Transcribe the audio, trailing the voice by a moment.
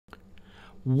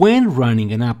When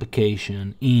running an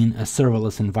application in a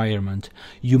serverless environment,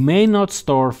 you may not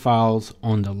store files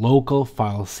on the local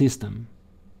file system.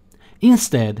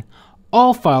 Instead,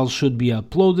 all files should be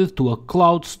uploaded to a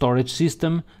cloud storage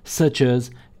system such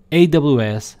as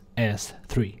AWS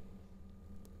S3.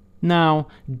 Now,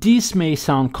 this may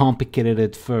sound complicated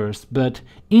at first, but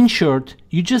in short,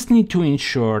 you just need to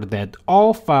ensure that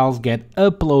all files get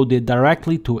uploaded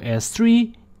directly to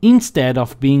S3 instead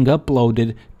of being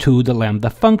uploaded to the Lambda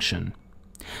function.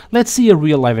 Let's see a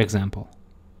real-life example.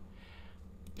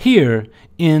 Here,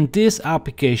 in this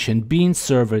application being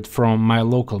served from my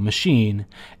local machine,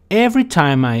 every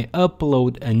time I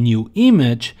upload a new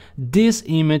image, this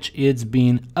image is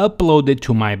being uploaded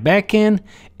to my backend,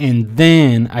 and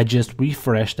then I just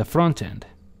refresh the front end.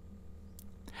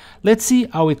 Let's see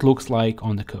how it looks like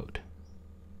on the code.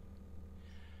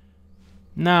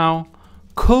 Now,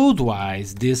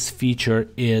 code-wise, this feature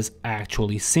is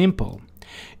actually simple.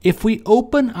 If we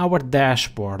open our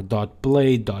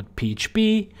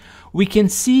dashboard.blade.php, we can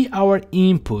see our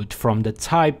input from the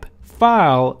type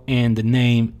file and the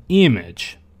name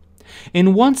image.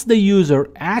 And once the user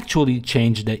actually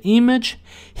changed the image,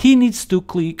 he needs to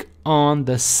click on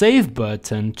the save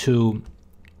button to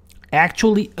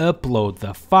actually upload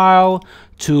the file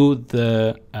to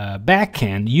the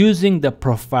backend using the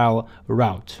profile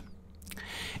route.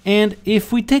 And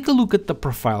if we take a look at the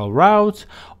profile route,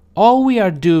 all we are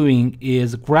doing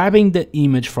is grabbing the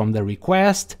image from the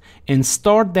request and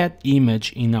store that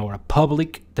image in our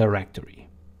public directory.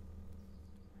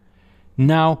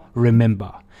 Now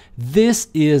remember, this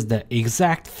is the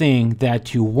exact thing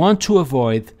that you want to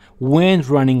avoid when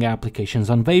running applications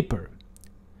on Vapor.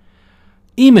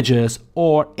 Images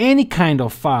or any kind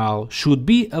of file should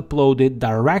be uploaded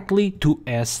directly to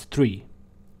S3.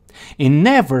 And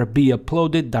never be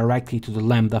uploaded directly to the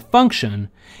Lambda function.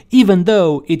 Even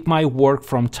though it might work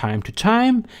from time to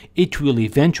time, it will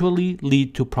eventually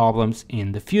lead to problems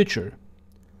in the future.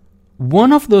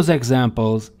 One of those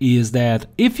examples is that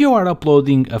if you are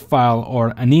uploading a file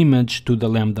or an image to the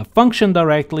Lambda function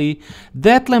directly,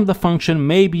 that Lambda function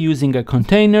may be using a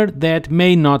container that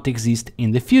may not exist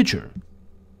in the future.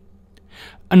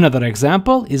 Another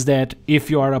example is that if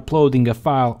you are uploading a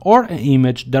file or an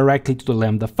image directly to the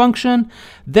Lambda function,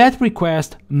 that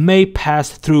request may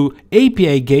pass through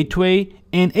API Gateway,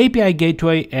 and API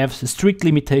Gateway has strict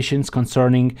limitations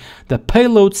concerning the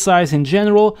payload size in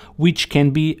general, which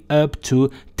can be up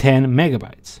to 10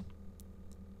 megabytes.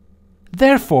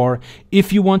 Therefore,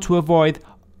 if you want to avoid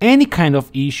any kind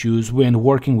of issues when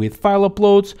working with file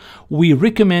uploads, we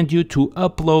recommend you to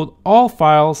upload all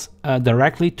files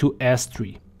directly to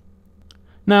S3.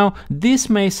 Now, this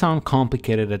may sound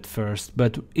complicated at first,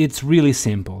 but it's really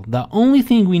simple. The only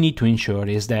thing we need to ensure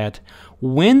is that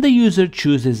when the user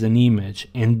chooses an image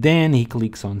and then he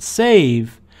clicks on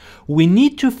save, we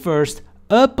need to first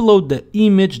upload the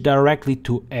image directly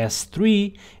to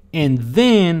S3, and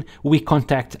then we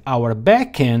contact our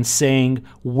backend saying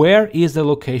where is the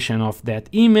location of that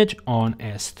image on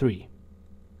S3.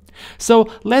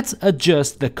 So let's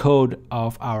adjust the code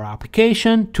of our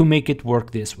application to make it work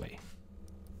this way.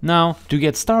 Now, to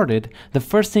get started, the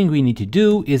first thing we need to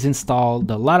do is install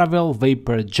the Laravel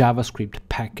Vapor JavaScript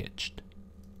package.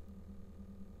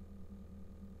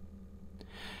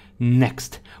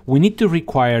 Next, we need to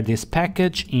require this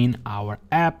package in our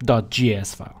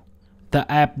app.js file.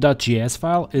 The app.js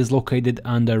file is located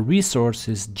under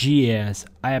resources JS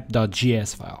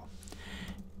app.js file.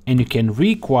 And you can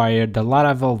require the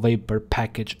Laravel Vapor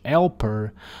package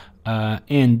helper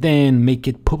and then make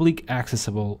it public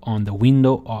accessible on the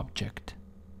window object.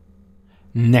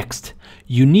 Next,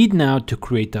 you need now to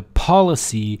create a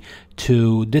policy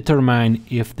to determine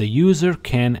if the user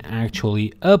can actually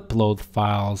upload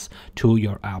files to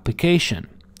your application.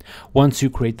 Once you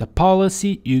create the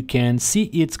policy, you can see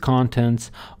its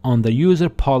contents on the user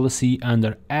policy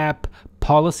under app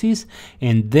policies,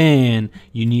 and then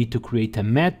you need to create a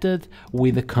method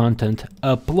with the content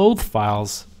upload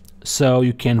files, so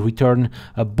you can return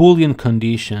a Boolean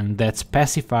condition that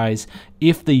specifies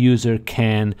if the user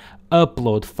can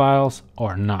upload files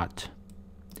or not.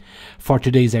 For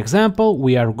today's example,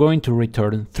 we are going to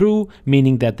return true,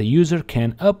 meaning that the user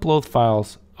can upload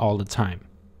files all the time.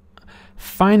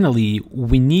 Finally,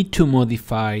 we need to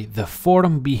modify the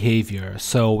form behavior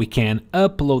so we can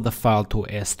upload the file to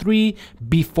S3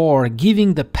 before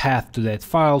giving the path to that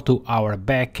file to our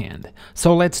backend.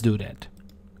 So let's do that.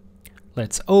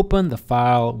 Let's open the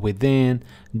file within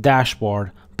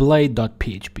dashboard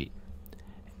blade.php.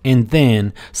 And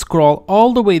then scroll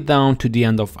all the way down to the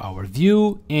end of our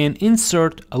view and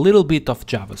insert a little bit of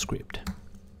JavaScript.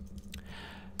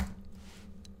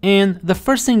 And the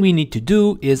first thing we need to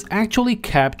do is actually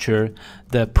capture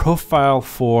the profile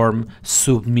form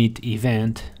submit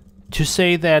event to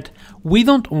say that we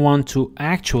don't want to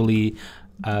actually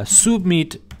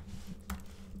submit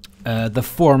the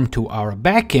form to our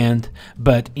backend,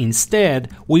 but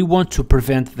instead we want to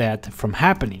prevent that from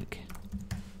happening.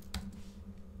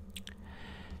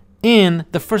 And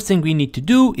the first thing we need to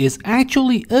do is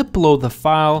actually upload the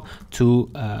file to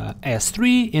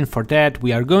S3, and for that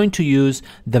we are going to use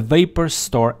the Vapor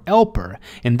Store helper,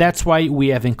 and that's why we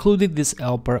have included this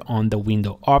helper on the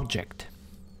window object.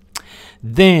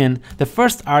 Then the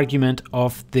first argument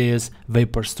of this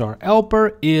Vapor Store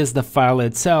helper is the file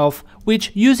itself,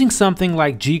 which using something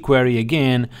like jQuery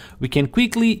again, we can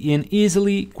quickly and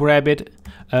easily grab it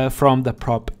from the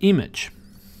prop image.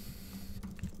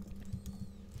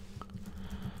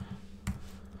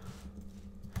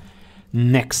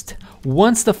 Next,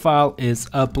 once the file is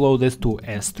uploaded to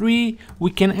S3, we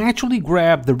can actually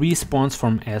grab the response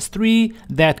from S3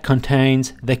 that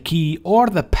contains the key or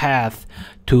the path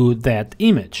to that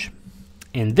image.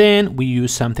 And then we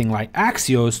use something like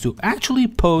Axios to actually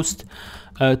post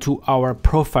to our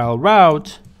profile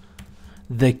route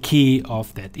the key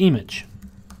of that image.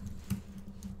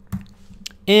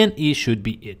 And it should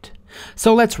be it.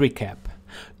 So let's recap.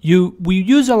 We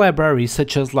use a library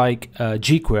such as like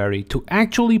jQuery to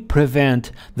actually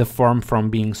prevent the form from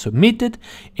being submitted,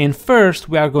 and first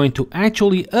we are going to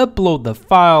actually upload the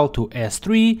file to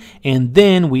S3, and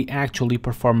then we actually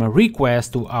perform a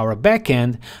request to our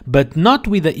backend, but not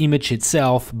with the image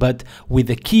itself, but with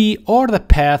the key or the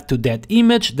path to that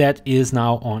image that is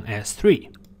now on S3.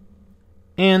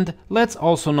 And let's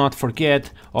also not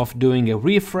forget of doing a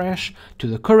refresh to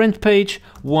the current page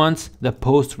once the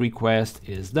post request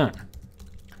is done.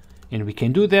 And we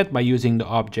can do that by using the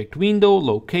object window,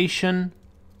 location,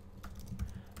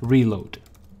 reload.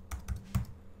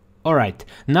 Alright,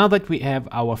 now that we have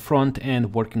our front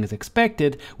end working as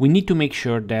expected, we need to make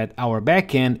sure that our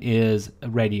backend is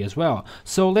ready as well.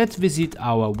 So let's visit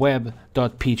our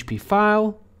web.php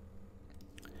file,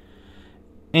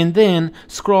 and then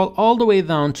scroll all the way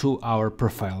down to our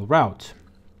profile route.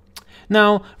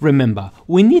 Now remember,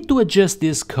 we need to adjust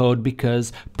this code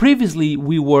because previously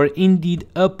we were indeed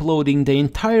uploading the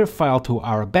entire file to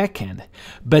our backend,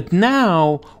 but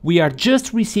now we are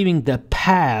just receiving the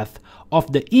path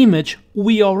of the image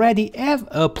we already have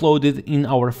uploaded in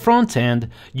our front end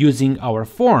using our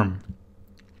form.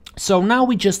 So now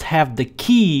we just have the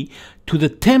key to the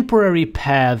temporary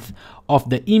path of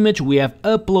the image we have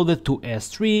uploaded to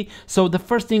S3. So the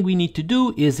first thing we need to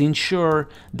do is ensure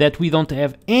that we don't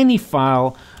have any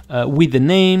file with the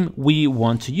name we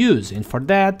want to use. And for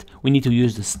that, we need to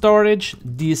use the storage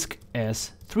disk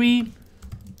S3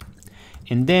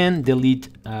 and then delete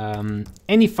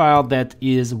any file that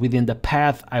is within the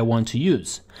path I want to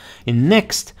use. And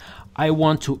next, I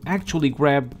want to actually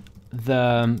grab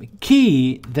the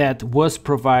key that was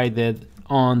provided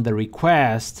on the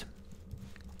request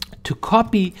to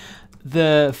copy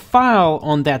the file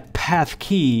on that path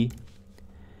key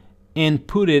and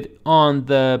put it on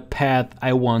the path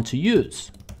I want to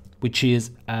use, which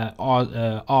is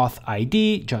auth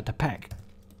ID JPEG.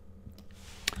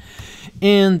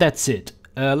 And that's it.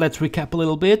 Let's recap a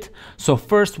little bit. So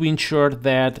first we ensure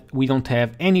that we don't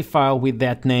have any file with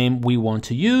that name we want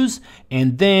to use,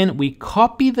 and then we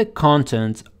copy the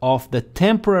content of the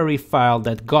temporary file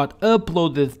that got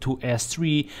uploaded to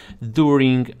S3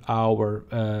 during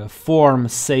our form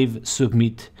save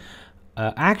submit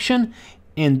action,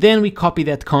 and then we copy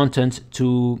that content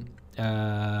to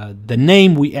the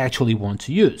name we actually want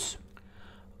to use.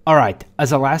 Alright,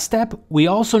 as a last step, we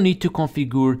also need to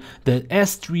configure the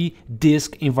S3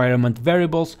 disk environment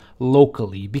variables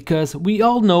locally, because we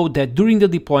all know that during the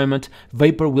deployment,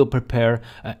 Vapor will prepare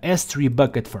a S3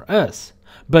 bucket for us.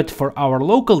 But for our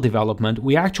local development,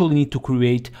 we actually need to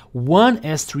create one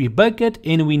S3 bucket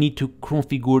and we need to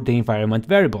configure the environment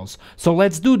variables. So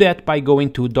let's do that by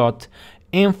going to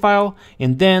 .env file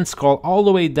and then scroll all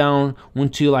the way down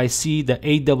until I see the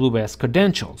AWS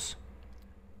credentials.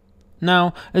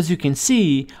 Now, as you can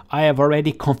see, I have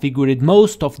already configured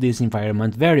most of these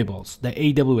environment variables, the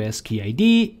AWS key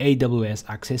ID, AWS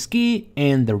access key,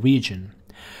 and the region.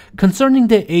 Concerning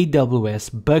the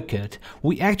AWS bucket,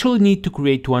 we actually need to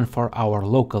create one for our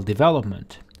local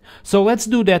development. So let's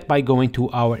do that by going to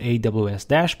our AWS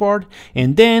dashboard,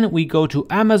 and then we go to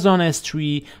Amazon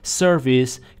S3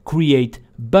 service create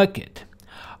bucket.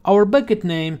 Our bucket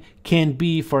name can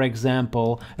be, for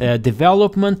example,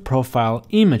 development profile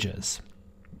images.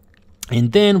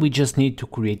 And then we just need to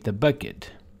create the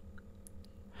bucket.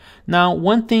 Now,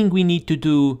 one thing we need to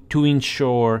do to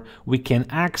ensure we can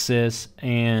access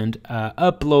and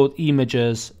upload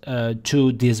images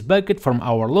to this bucket from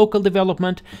our local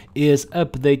development is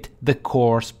update the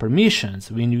course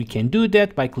permissions. When we can do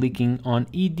that by clicking on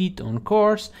Edit on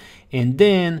Course, and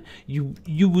then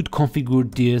you would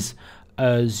configure this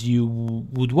as you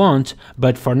would want,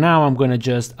 but for now I'm going to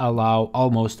just allow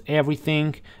almost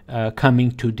everything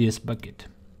coming to this bucket.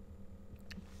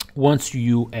 Once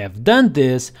you have done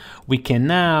this, we can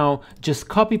now just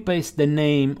copy paste the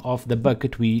name of the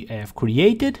bucket we have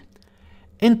created.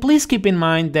 And please keep in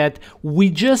mind that we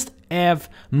just have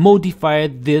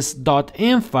modified this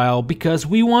 .m file because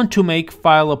we want to make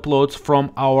file uploads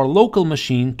from our local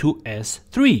machine to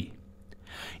S3.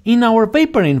 In our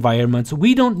Vapor environments,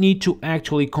 we don't need to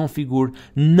actually configure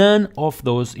none of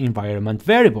those environment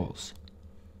variables.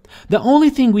 The only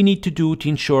thing we need to do to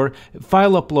ensure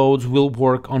file uploads will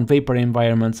work on Vapor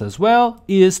environments as well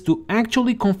is to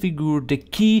actually configure the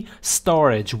key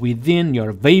storage within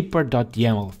your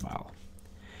vapor.yaml file.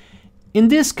 In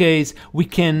this case, we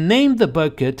can name the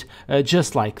bucket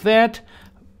just like that,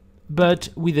 but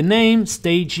with the name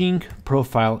staging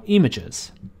profile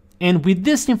images. And with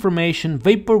this information,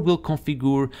 Vapor will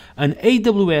configure an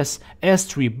AWS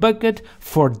S3 bucket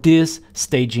for this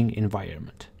staging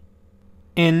environment.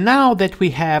 And now that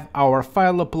we have our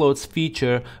file uploads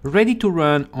feature ready to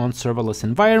run on serverless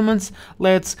environments,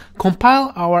 let's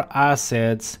compile our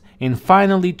assets and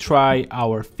finally try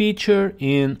our feature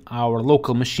in our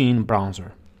local machine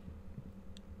browser.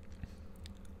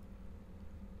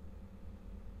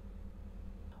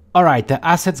 Alright, the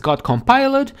assets got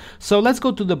compiled, so let's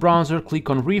go to the browser, click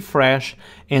on refresh,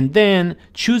 and then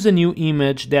choose a new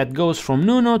image that goes from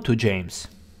Nuno to James.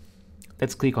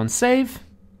 Let's click on save.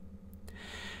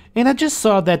 And I just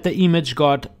saw that the image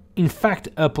got in fact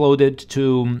uploaded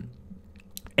to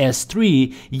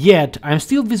S3, yet I'm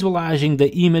still visualizing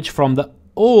the image from the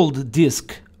old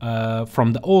disk,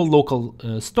 from the old local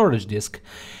storage disk.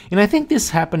 And I think this is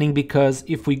happening because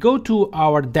if we go to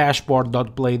our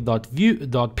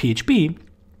dashboard.blade.view.php,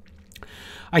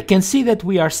 I can see that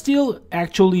we are still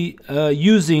actually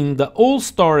using the old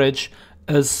storage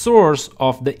as source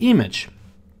of the image.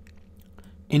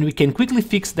 And we can quickly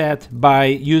fix that by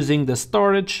using the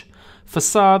storage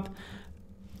facade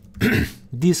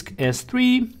disk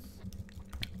S3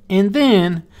 and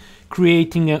then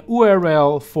creating a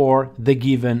URL for the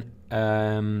given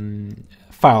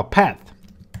file path.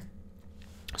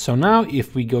 So now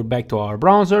if we go back to our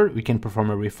browser, we can perform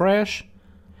a refresh.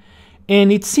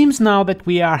 And it seems now that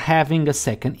we are having a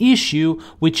second issue,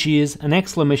 which is an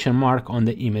exclamation mark on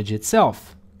the image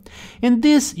itself. And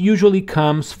this usually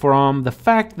comes from the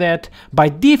fact that by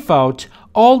default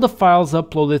all the files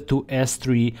uploaded to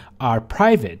S3 are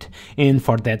private, and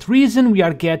for that reason we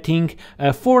are getting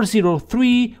a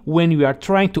 403 when we are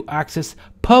trying to access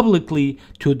publicly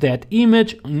to that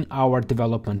image in our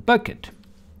development bucket.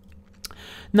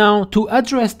 Now, to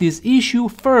address this issue,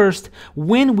 first,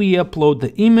 when we upload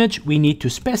the image, we need to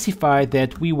specify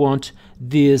that we want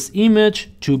this image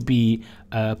to be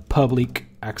public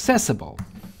accessible.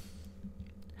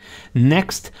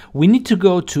 Next, we need to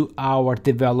go to our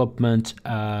development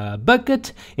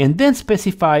bucket and then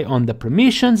specify on the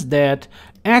permissions that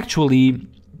actually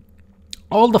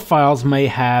all the files may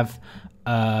have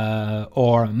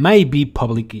or may be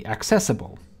publicly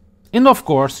accessible. And of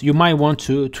course, you might want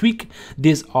to tweak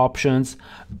these options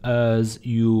as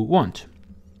you want.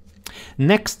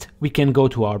 Next, we can go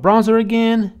to our browser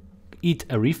again, hit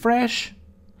a refresh,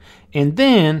 and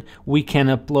then we can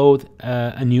upload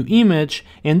a new image,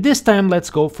 and this time let's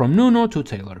go from Nuno to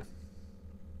Taylor.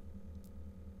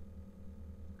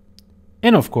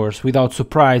 And of course, without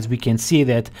surprise, we can see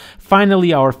that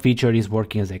finally our feature is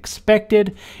working as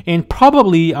expected, and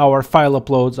probably our file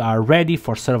uploads are ready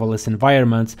for serverless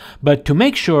environments. But to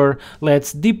make sure,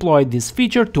 let's deploy this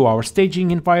feature to our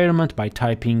staging environment by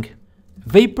typing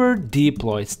Vapor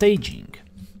deploy staging.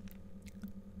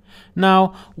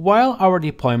 Now, while our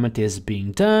deployment is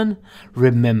being done,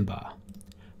 remember,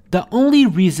 the only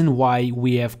reason why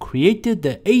we have created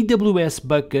the AWS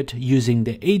bucket using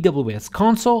the AWS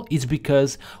console is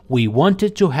because we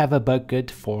wanted to have a bucket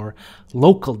for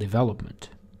local development.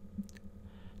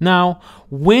 Now,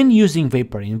 when using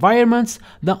Vapor environments,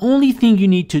 the only thing you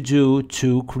need to do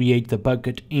to create the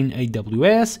bucket in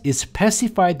AWS is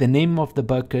specify the name of the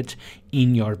bucket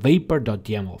in your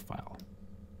vapor.yaml file.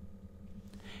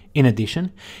 In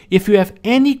addition, if you have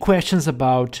any questions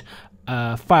about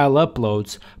file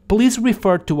uploads, please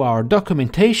refer to our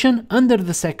documentation under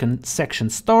the second section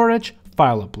Storage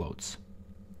File Uploads.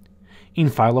 In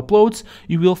file uploads,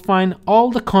 you will find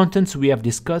all the contents we have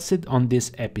discussed on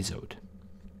this episode.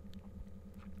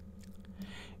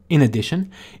 In addition,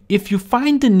 if you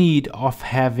find the need of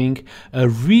having a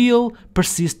real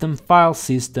persistent file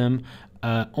system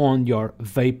on your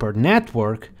Vapor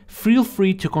network, feel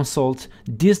free to consult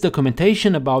this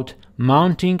documentation about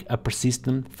mounting a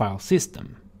persistent file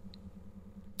system.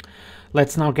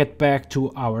 Let's now get back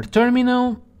to our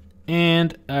terminal,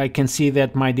 and I can see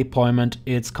that my deployment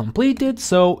is completed.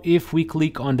 So if we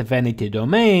click on the vanity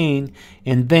domain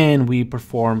and then we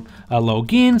perform a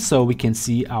login so we can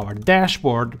see our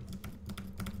dashboard,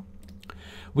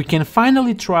 we can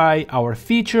finally try our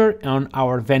feature on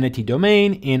our vanity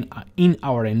domain in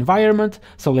our environment.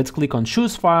 So let's click on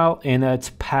choose file and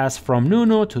let's pass from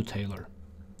Nuno to Taylor.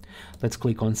 Let's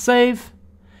click on save.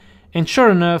 And sure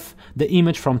enough, the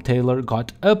image from Taylor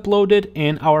got uploaded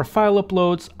and our file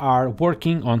uploads are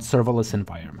working on serverless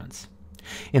environments.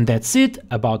 And that's it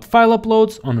about file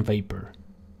uploads on Vapor.